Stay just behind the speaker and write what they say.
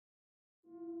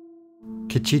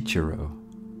Kichichiro,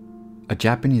 a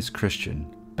Japanese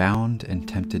Christian bound and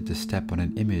tempted to step on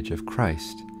an image of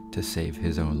Christ to save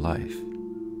his own life.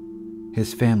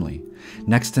 His family,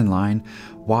 next in line,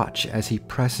 watch as he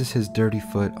presses his dirty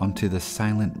foot onto the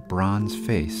silent bronze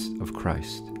face of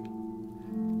Christ.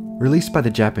 Released by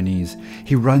the Japanese,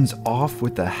 he runs off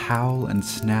with the howl and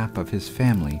snap of his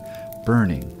family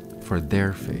burning for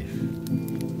their faith.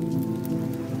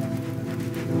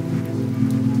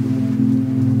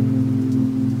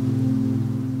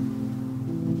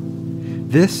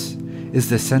 This is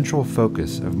the central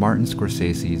focus of Martin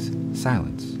Scorsese's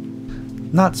Silence.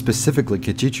 Not specifically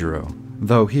Kichichiro,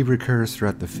 though he recurs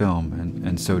throughout the film,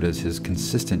 and so does his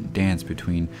consistent dance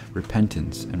between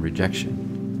repentance and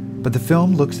rejection. But the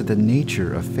film looks at the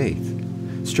nature of faith,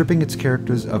 stripping its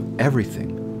characters of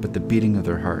everything but the beating of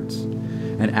their hearts,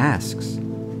 and asks,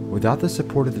 without the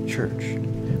support of the church,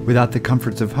 without the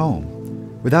comforts of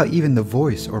home, without even the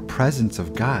voice or presence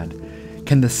of God,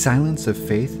 can the silence of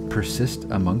faith persist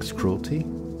amongst cruelty?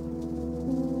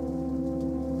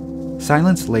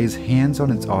 Silence lays hands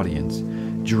on its audience,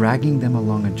 dragging them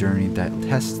along a journey that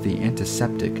tests the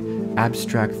antiseptic,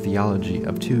 abstract theology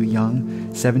of two young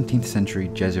 17th century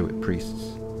Jesuit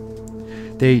priests.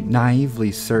 They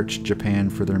naively search Japan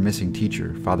for their missing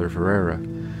teacher, Father Ferreira,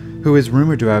 who is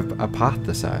rumored to have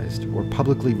apostatized or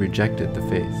publicly rejected the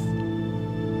faith.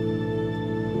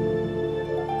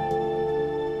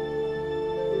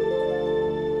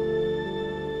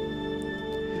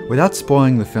 Without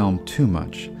spoiling the film too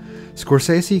much,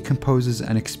 Scorsese composes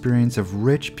an experience of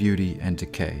rich beauty and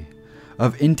decay,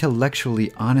 of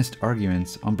intellectually honest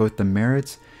arguments on both the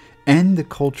merits and the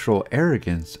cultural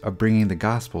arrogance of bringing the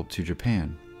gospel to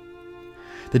Japan.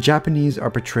 The Japanese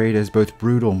are portrayed as both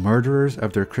brutal murderers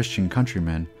of their Christian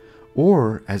countrymen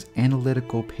or as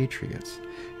analytical patriots,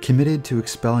 committed to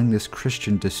expelling this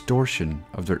Christian distortion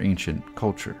of their ancient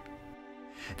culture.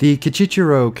 The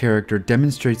Kichichiro character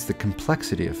demonstrates the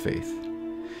complexity of faith.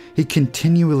 He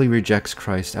continually rejects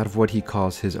Christ out of what he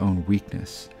calls his own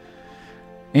weakness.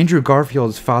 Andrew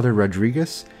Garfield's father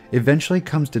Rodriguez eventually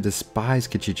comes to despise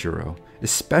Kichichiro,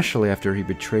 especially after he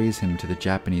betrays him to the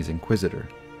Japanese inquisitor.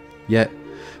 Yet,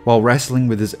 while wrestling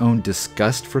with his own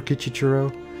disgust for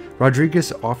Kichichiro,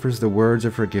 Rodriguez offers the words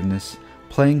of forgiveness,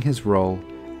 playing his role,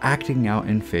 acting out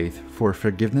in faith for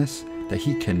forgiveness that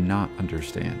he cannot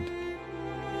understand.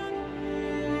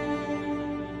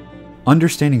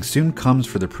 Understanding soon comes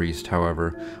for the priest,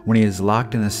 however, when he is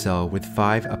locked in a cell with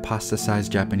 5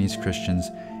 apostatized Japanese Christians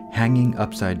hanging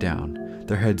upside down,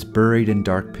 their heads buried in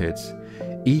dark pits,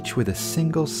 each with a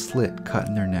single slit cut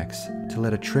in their necks to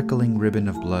let a trickling ribbon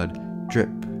of blood drip,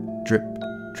 drip,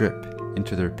 drip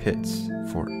into their pits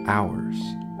for hours.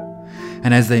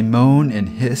 And as they moan and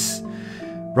hiss,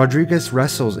 Rodriguez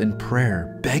wrestles in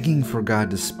prayer, begging for God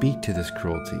to speak to this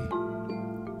cruelty.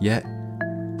 Yet,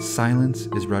 silence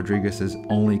is Rodriguez's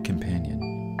only companion.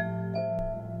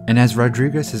 And as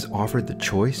Rodriguez is offered the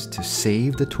choice to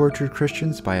save the tortured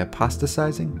Christians by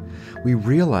apostatizing, we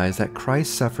realize that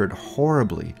Christ suffered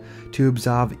horribly to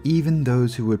absolve even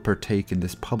those who would partake in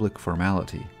this public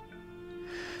formality.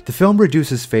 The film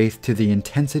reduces faith to the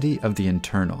intensity of the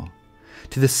internal,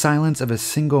 to the silence of a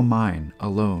single mind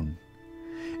alone.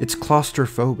 It's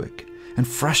claustrophobic and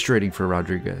frustrating for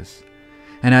Rodriguez.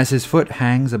 And as his foot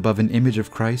hangs above an image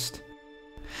of Christ,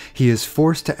 he is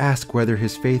forced to ask whether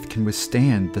his faith can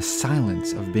withstand the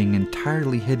silence of being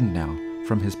entirely hidden now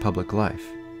from his public life.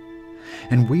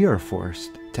 And we are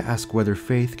forced to ask whether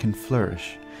faith can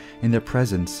flourish in the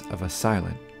presence of a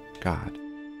silent God.